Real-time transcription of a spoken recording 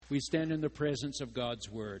We stand in the presence of God's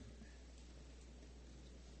Word.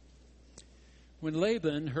 When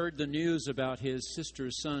Laban heard the news about his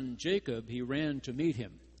sister's son Jacob, he ran to meet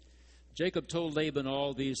him. Jacob told Laban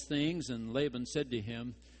all these things, and Laban said to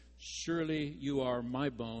him, "Surely you are my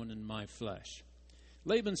bone and my flesh."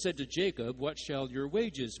 Laban said to Jacob, "What shall your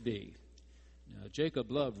wages be?" Now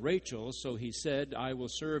Jacob loved Rachel, so he said, "I will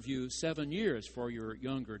serve you 7 years for your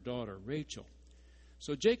younger daughter Rachel."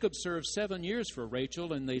 So Jacob served 7 years for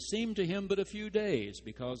Rachel, and they seemed to him but a few days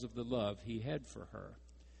because of the love he had for her.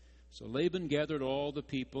 So Laban gathered all the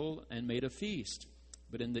people and made a feast.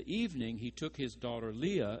 But in the evening he took his daughter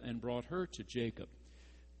Leah and brought her to Jacob.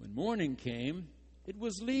 When morning came, it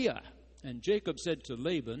was Leah. And Jacob said to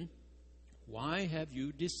Laban, "Why have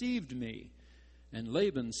you deceived me?" And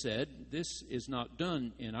Laban said, "This is not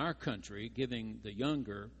done in our country, giving the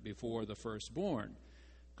younger before the firstborn.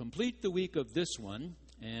 Complete the week of this one,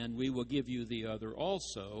 and we will give you the other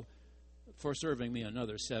also for serving me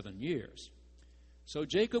another 7 years." So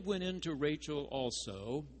Jacob went in to Rachel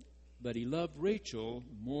also, but he loved Rachel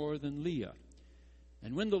more than Leah.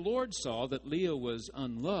 And when the Lord saw that Leah was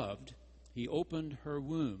unloved, he opened her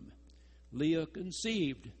womb. Leah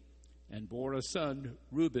conceived and bore a son,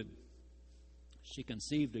 Reuben. She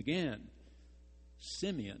conceived again,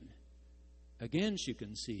 Simeon. Again she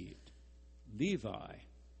conceived, Levi.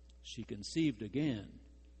 She conceived again,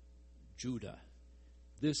 Judah.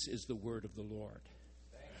 This is the word of the Lord.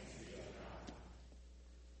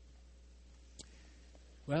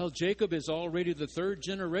 Well, Jacob is already the 3rd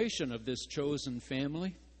generation of this chosen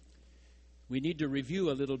family. We need to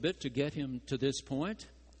review a little bit to get him to this point.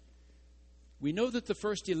 We know that the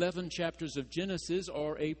first 11 chapters of Genesis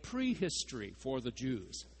are a prehistory for the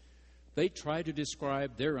Jews. They try to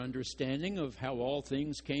describe their understanding of how all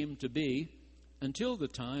things came to be until the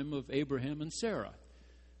time of Abraham and Sarah,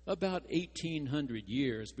 about 1800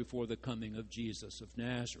 years before the coming of Jesus of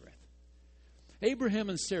Nazareth. Abraham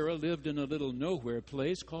and Sarah lived in a little nowhere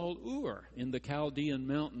place called Ur in the Chaldean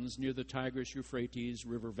mountains near the Tigris-Euphrates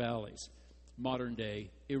river valleys, modern-day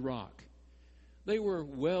Iraq. They were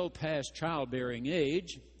well past childbearing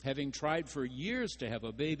age, having tried for years to have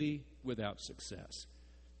a baby without success,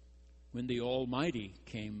 when the Almighty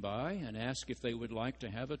came by and asked if they would like to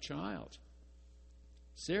have a child.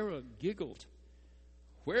 Sarah giggled.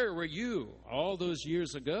 "Where were you all those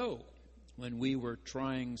years ago when we were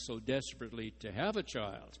trying so desperately to have a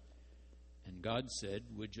child?" And God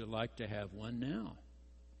said, "Would you like to have one now?"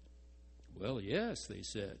 "Well, yes," they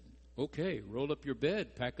said. "Okay, roll up your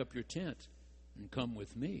bed, pack up your tent, and come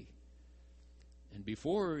with me." And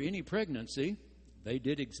before any pregnancy, they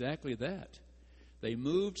did exactly that. They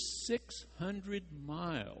moved 600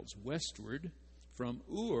 miles westward from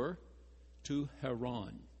Ur to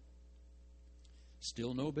Haran.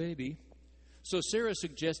 Still no baby. So Sarah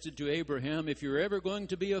suggested to Abraham, "If you're ever going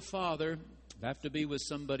to be a father, have to be with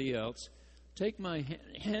somebody else, take my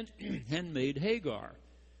handmaid Hagar."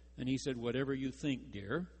 And he said, "Whatever you think,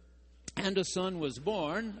 dear." And a son was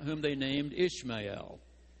born, whom they named Ishmael.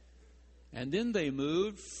 And then they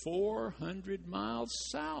moved 400 miles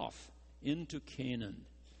south into Canaan.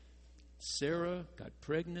 Sarah got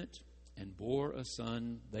pregnant and bore a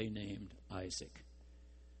son they named Isaac.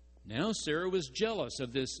 Now Sarah was jealous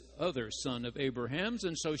of this other son of Abraham's,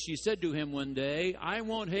 and so she said to him one day, "I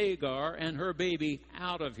want Hagar and her baby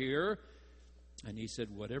out of here." And he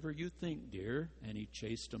said, "Whatever you think, dear," and he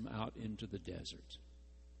chased them out into the desert.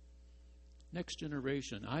 Next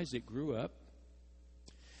generation, Isaac grew up.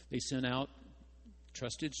 They sent out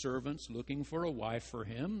trusted servants looking for a wife for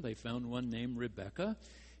him. They found one named Rebekah.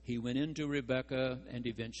 He went into Rebekah, and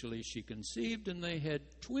eventually she conceived, and they had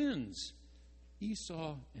twins,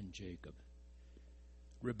 Esau and Jacob.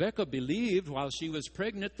 Rebekah believed while she was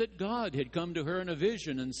pregnant that God had come to her in a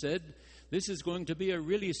vision and said, "This is going to be a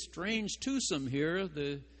really strange twosome here.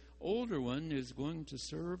 The older one is going to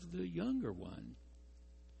serve the younger one."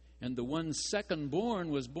 And the one second born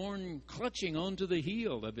was born clutching onto the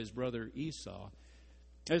heel of his brother Esau.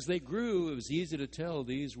 As they grew, it was easy to tell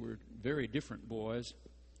these were very different boys.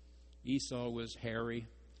 Esau was hairy,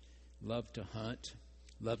 loved to hunt,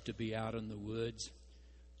 loved to be out in the woods.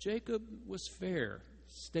 Jacob was fair,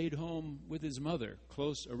 stayed home with his mother,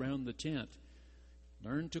 close around the tent,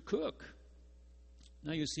 learned to cook.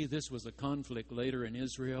 Now you see, this was a conflict later in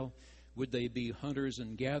Israel. Would they be hunters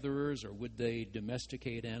and gatherers, or would they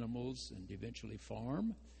domesticate animals and eventually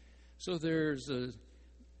farm? So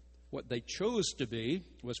what they chose to be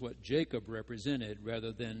was what Jacob represented,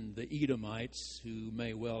 rather than the Edomites, who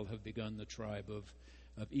may well have begun the tribe of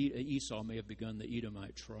Esau, may have begun the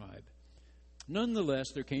Edomite tribe.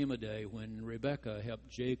 Nonetheless, there came a day when Rebekah helped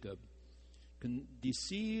Jacob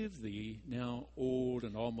deceive the now old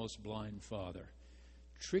and almost blind father,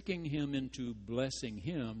 tricking him into blessing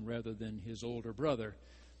him rather than his older brother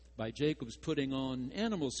by Jacob's putting on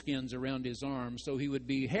animal skins around his arms so he would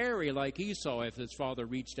be hairy like Esau if his father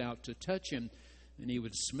reached out to touch him, and he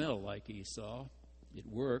would smell like Esau. It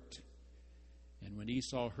worked. And when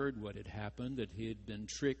Esau heard what had happened, that he had been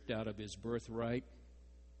tricked out of his birthright,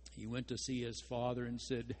 he went to see his father and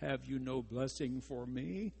said, "Have you no blessing for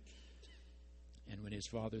me?" And when his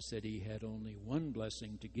father said he had only one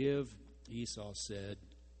blessing to give, Esau said,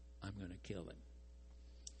 "I'm going to kill him."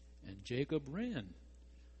 And Jacob ran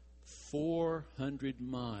 400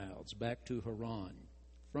 miles back to Haran,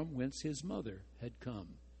 from whence his mother had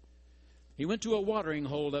come. He went to a watering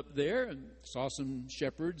hole up there and saw some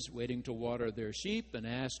shepherds waiting to water their sheep and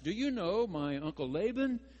asked, "Do you know my uncle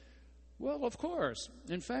Laban?" "Well, of course.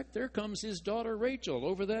 In fact, there comes his daughter Rachel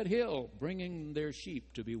over that hill, bringing their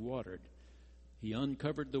sheep to be watered." He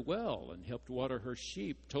uncovered the well and helped water her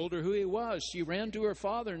sheep, told her who he was. She ran to her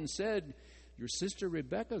father and said, "Your sister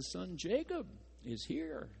Rebekah's son Jacob is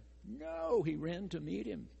here." No, he ran to meet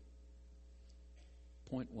him.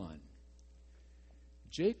 Point one.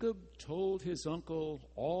 Jacob told his uncle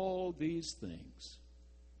all these things,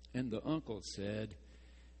 and the uncle said,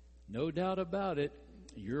 "No doubt about it,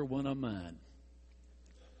 you're one of mine.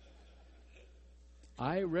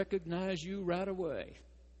 I recognize you right away.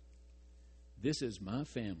 This is my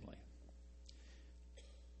family."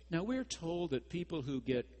 Now, we're told that people who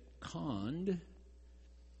get conned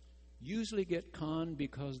usually get conned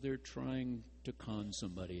because they're trying to con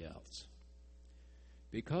somebody else,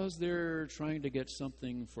 because they're trying to get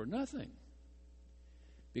something for nothing,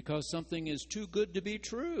 because something is too good to be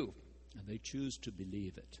true, and they choose to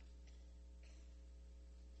believe it.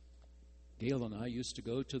 Gail and I used to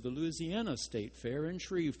go to the Louisiana State Fair in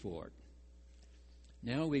Shreveport.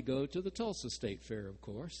 Now we go to the Tulsa State Fair, of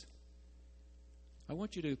course. I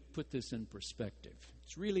want you to put this in perspective.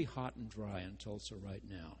 It's really hot and dry in Tulsa right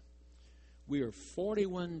now. We are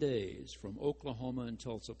 41 days from Oklahoma and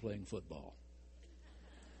Tulsa playing football.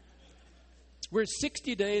 We're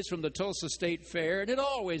 60 days from the Tulsa State Fair, and it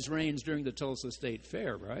always rains during the Tulsa State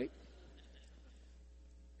Fair, right?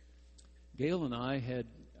 Gail and I had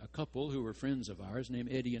a couple who were friends of ours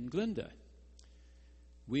named Eddie and Glenda.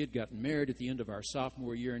 We had gotten married at the end of our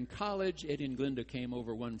sophomore year in college. Eddie and Glenda came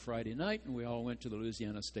over one Friday night, and we all went to the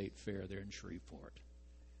Louisiana State Fair there in Shreveport.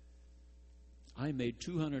 I made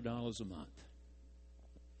 $200 a month.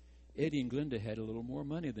 Eddie and Glenda had a little more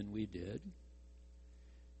money than we did.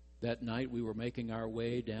 That night we were making our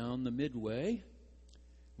way down the Midway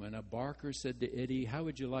when a barker said to Eddie, "How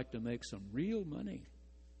would you like to make some real money?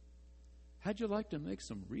 How'd you like to make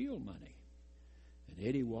some real money?" And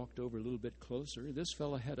Eddie walked over a little bit closer. This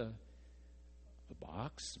fella had a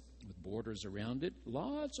box with borders around it,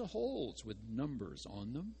 lots of holes with numbers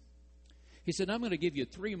on them. He said, "I'm going to give you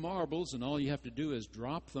 3 marbles, and all you have to do is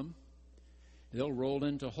drop them. They'll roll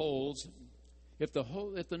into holes. If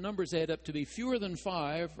the numbers add up to be fewer than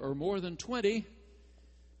 5 or more than 20,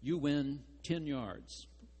 you win 10 yards.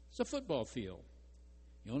 It's a football field.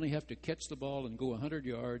 You only have to catch the ball and go 100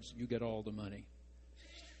 yards. You get all the money."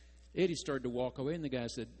 Eddie started to walk away, and the guy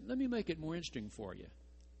said, "Let me make it more interesting for you.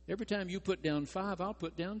 Every time you put down 5, I'll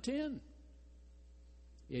put down 10.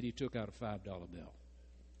 Eddie took out a $5 bill,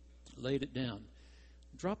 laid it down,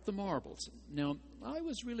 dropped the marbles. Now, I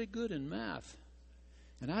was really good in math,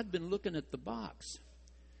 and I'd been looking at the box.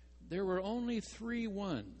 There were only 3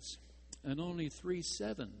 1s and only 3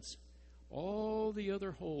 7s. All the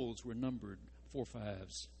other holes were numbered 4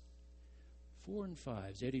 5s. 4 and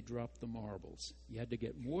 5s. Eddie dropped the marbles. You had to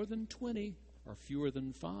get more than 20 or fewer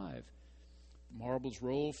than 5. The marbles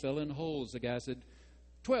rolled, fell in holes. The guy said,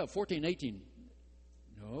 12, 14, 18.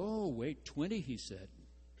 "No, wait, 20, he said.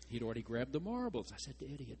 He'd already grabbed the marbles. I said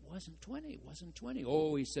to Eddie, "It wasn't 20, it wasn't 20.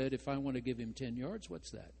 "Oh," he said, "if I want to give him 10 yards,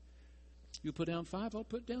 what's that?" "You put down 5, I'll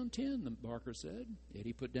put down 10, the barker said.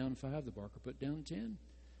 Eddie put down 5, the barker put down 10.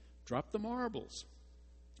 Dropped the marbles.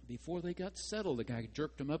 Before they got settled, the guy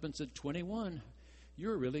jerked them up and said, 21.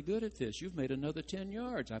 "You're really good at this. You've made another 10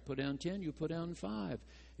 yards. I put down 10, you put down 5.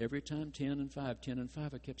 Every time 10 and 5, 10 and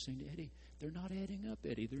 5. I kept saying to Eddie, "They're not adding up,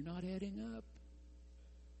 Eddie. They're not adding up."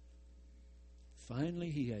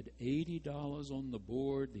 Finally, he had $80 on the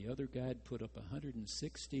board. The other guy had put up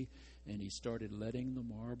 160, and he started letting the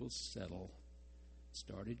marbles settle,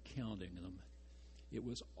 started counting them. It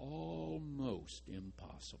was almost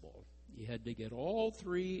impossible. He had to get all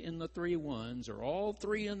 3 in the 3 1s or all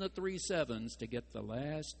 3 in the 3 7s to get the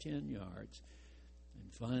last 10 yards.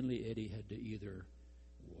 And finally, Eddie had to either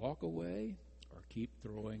walk away or keep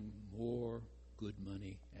throwing more good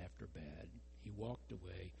money after bad. He walked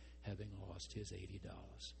away having lost his $80.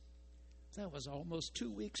 That was almost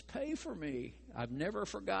 2 weeks' pay for me. I've never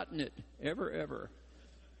forgotten it, ever.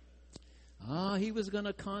 He was going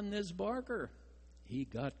to con this Barker. He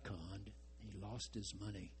got conned. He lost his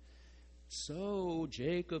money. So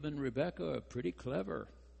Jacob and Rebekah are pretty clever.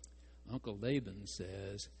 Uncle Laban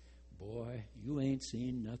says, boy, you ain't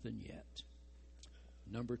seen nothing yet.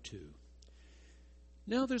 Number 2.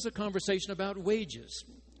 Now there's a conversation about wages.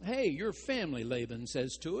 Hey, your family, Laban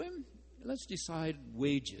says to him. Let's decide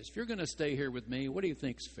wages. If you're going to stay here with me, what do you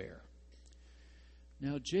think's fair?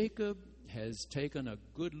 Now Jacob has taken a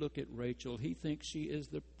good look at Rachel. He thinks she is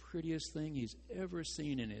the prettiest thing he's ever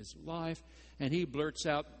seen in his life. And he blurts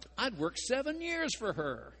out, I'd work 7 years for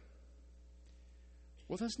her.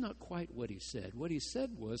 Well, that's not quite what he said. What he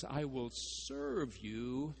said was, I will serve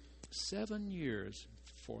you 7 years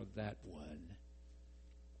for that one.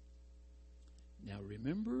 Now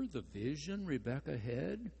remember the vision Rebekah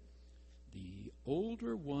had? The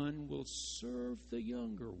older one will serve the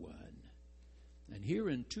younger one. And here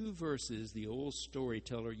in 2 verses, the old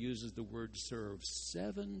storyteller uses the word serve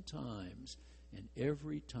 7 times. And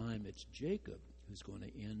every time it's Jacob who's going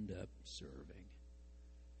to end up serving.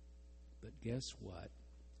 But guess what?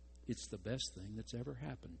 It's the best thing that's ever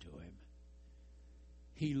happened to him.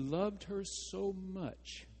 He loved her so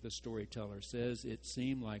much, the storyteller says, it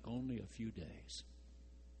seemed like only a few days.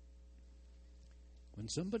 When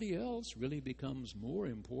somebody else really becomes more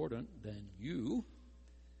important than you,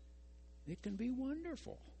 it can be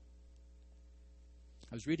wonderful.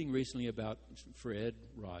 I was reading recently about Fred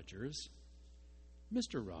Rogers,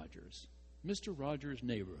 Mr. Rogers'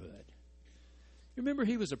 Neighborhood. You remember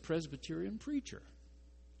he was a Presbyterian preacher,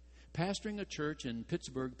 pastoring a church in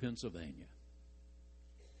Pittsburgh, Pennsylvania.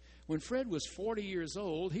 When Fred was 40 years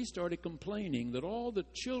old, he started complaining that all the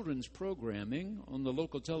children's programming on the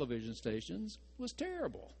local television stations was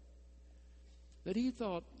terrible. That he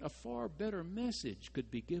thought a far better message could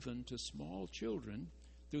be given to small children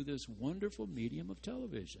through this wonderful medium of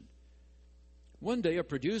television. One day, a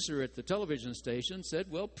producer at the television station said,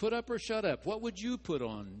 well, put up or shut up. What would you put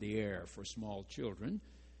on the air for small children?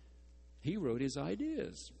 He wrote his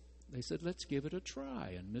ideas. They said, let's give it a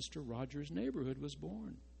try. And Mr. Rogers' Neighborhood was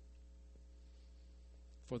born.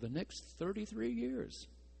 For the next 33 years,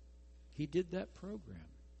 he did that program,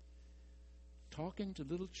 talking to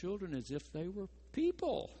little children as if they were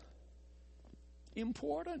people,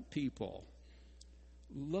 important people,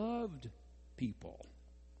 loved people,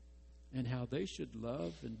 and how they should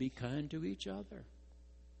love and be kind to each other.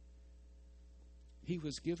 He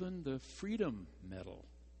was given the Freedom Medal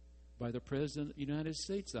by the President of the United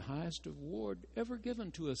States, the highest award ever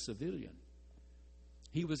given to a civilian.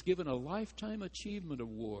 He was given a Lifetime Achievement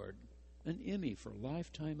Award, an Emmy for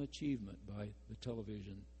Lifetime Achievement by the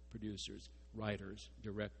television producers, writers,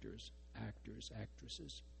 directors, actors,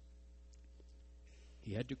 actresses.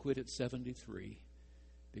 He had to quit at 73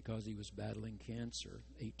 because he was battling cancer.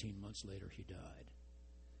 18 months later, he died.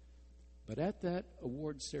 But at that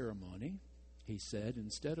award ceremony, he said,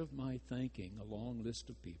 instead of my thanking a long list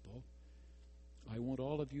of people, I want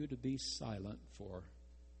all of you to be silent for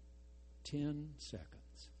 10 seconds.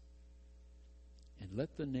 And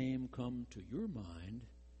let the name come to your mind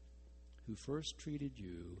who first treated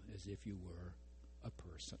you as if you were a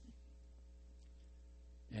person.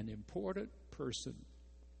 An important person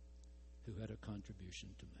who had a contribution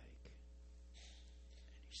to make. And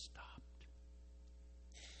he stopped.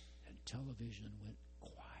 And television went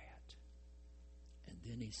quiet. And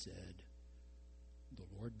then he said, the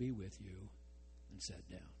Lord be with you, and sat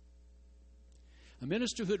down. A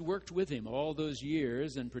minister who had worked with him all those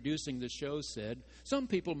years and producing the show said, some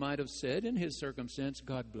people might have said in his circumstance,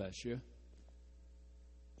 God bless you.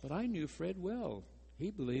 But I knew Fred well.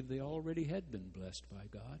 He believed they already had been blessed by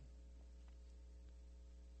God.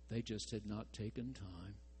 They just had not taken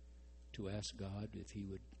time to ask God if he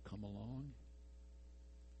would come along,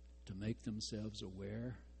 to make themselves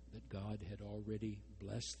aware that God had already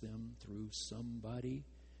blessed them through somebody,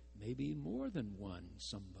 maybe more than one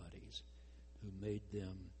somebodies, who made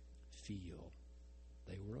them feel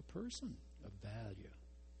they were a person of value.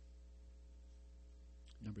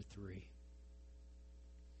 Number 3,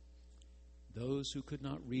 those who could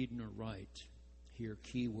not read nor write hear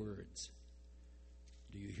key words.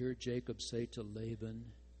 Do you hear Jacob say to Laban,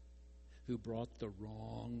 who brought the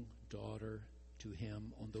wrong daughter to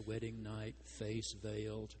him on the wedding night, face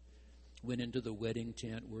veiled, went into the wedding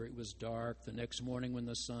tent where it was dark the next morning when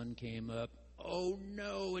the sun came up? Oh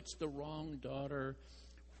no, it's the wrong daughter.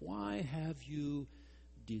 Why have you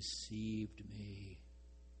deceived me?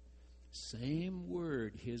 Same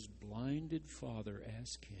word his blinded father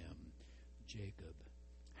asked him. Jacob,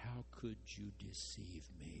 how could you deceive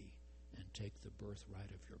me and take the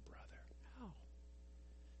birthright of your brother? How?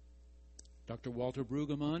 Dr. Walter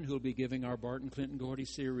Brueggemann, who will be giving our Barton Clinton Gordy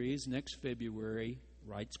series next February,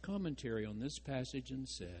 writes commentary on this passage and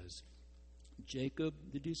says, Jacob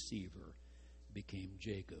the deceiver became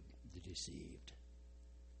Jacob the deceived.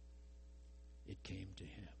 It came to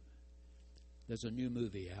him. There's a new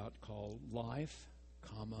movie out called Life,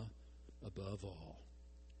 Above All.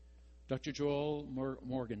 Dr. Joel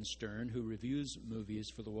Morgenstern, who reviews movies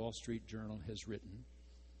for the Wall Street Journal, has written,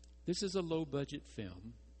 this is a low-budget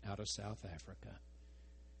film out of South Africa.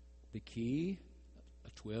 The key,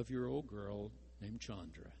 a 12-year-old girl named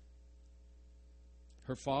Chandra.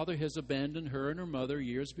 Her father has abandoned her and her mother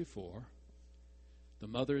years before. The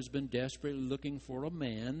mother has been desperately looking for a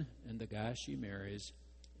man, and the guy she marries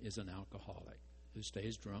is an alcoholic who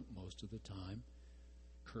stays drunk most of the time,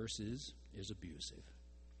 curses, is abusive.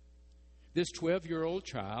 This 12-year-old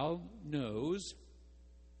child knows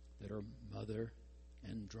that her mother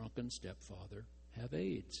and drunken stepfather have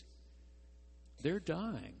AIDS. They're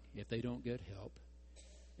dying if they don't get help,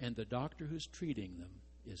 and the doctor who's treating them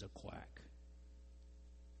is a quack.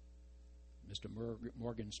 Mr.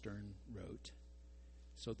 Morgenstern wrote,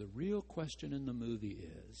 so the real question in the movie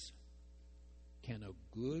is, can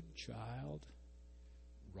a good child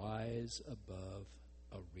rise above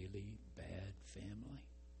a really bad family?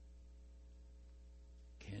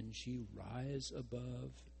 Can she rise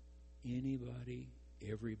above anybody,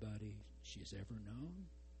 everybody she's ever known?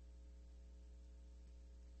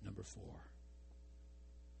 Number 4.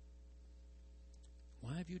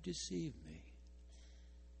 Why have you deceived me?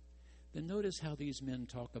 Then notice how these men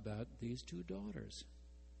talk about these 2 daughters.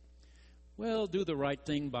 Well, do the right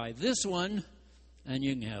thing by this one, and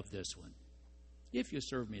you can have this one, if you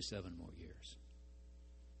serve me 7 more years.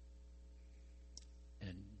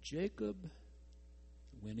 And Jacob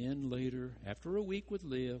went in later, after a week with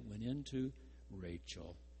Leah, went into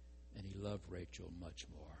Rachel, and he loved Rachel much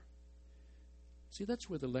more. See, that's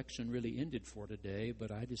where the lection really ended for today,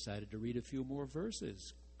 but I decided to read a few more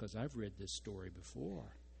verses, because I've read this story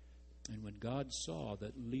before. And when God saw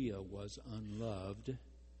that Leah was unloved,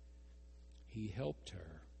 he helped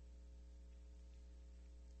her.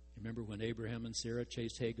 Remember when Abraham and Sarah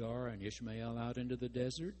chased Hagar and Ishmael out into the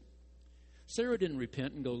desert? Sarah didn't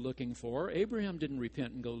repent and go looking for her. Abraham didn't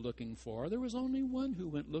repent and go looking for her. There was only one who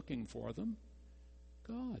went looking for them,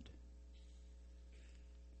 God.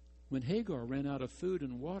 When Hagar ran out of food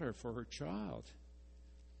and water for her child,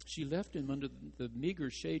 she left him under the meager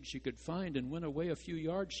shade she could find and went away a few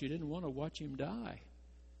yards. She didn't want to watch him die.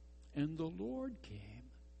 And the Lord came.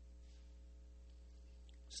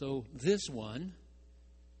 So this one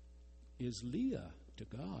is Leah to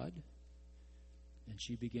God, and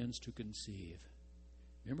she begins to conceive.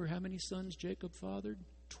 Remember how many sons Jacob fathered?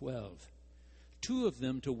 12. 2 of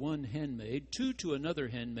them to one handmaid, 2 to another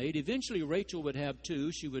handmaid. Eventually Rachel would have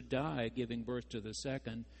 2. She would die giving birth to the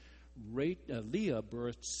second. Leah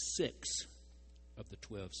birthed 6 of the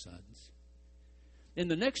 12 sons. In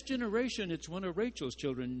the next generation, it's one of Rachel's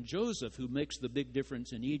children, Joseph, who makes the big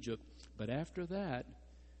difference in Egypt. But after that,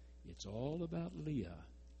 it's all about Leah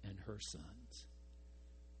and her sons.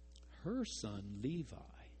 Her son, Levi,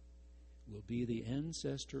 will be the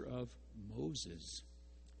ancestor of Moses,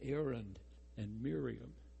 Aaron, and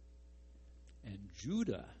Miriam. And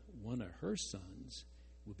Judah, one of her sons,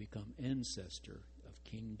 will become ancestor of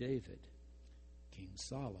King David, King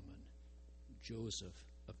Solomon, Joseph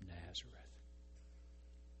of Nazareth.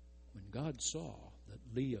 When God saw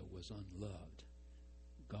that Leah was unloved,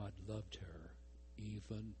 God loved her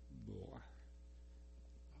even more.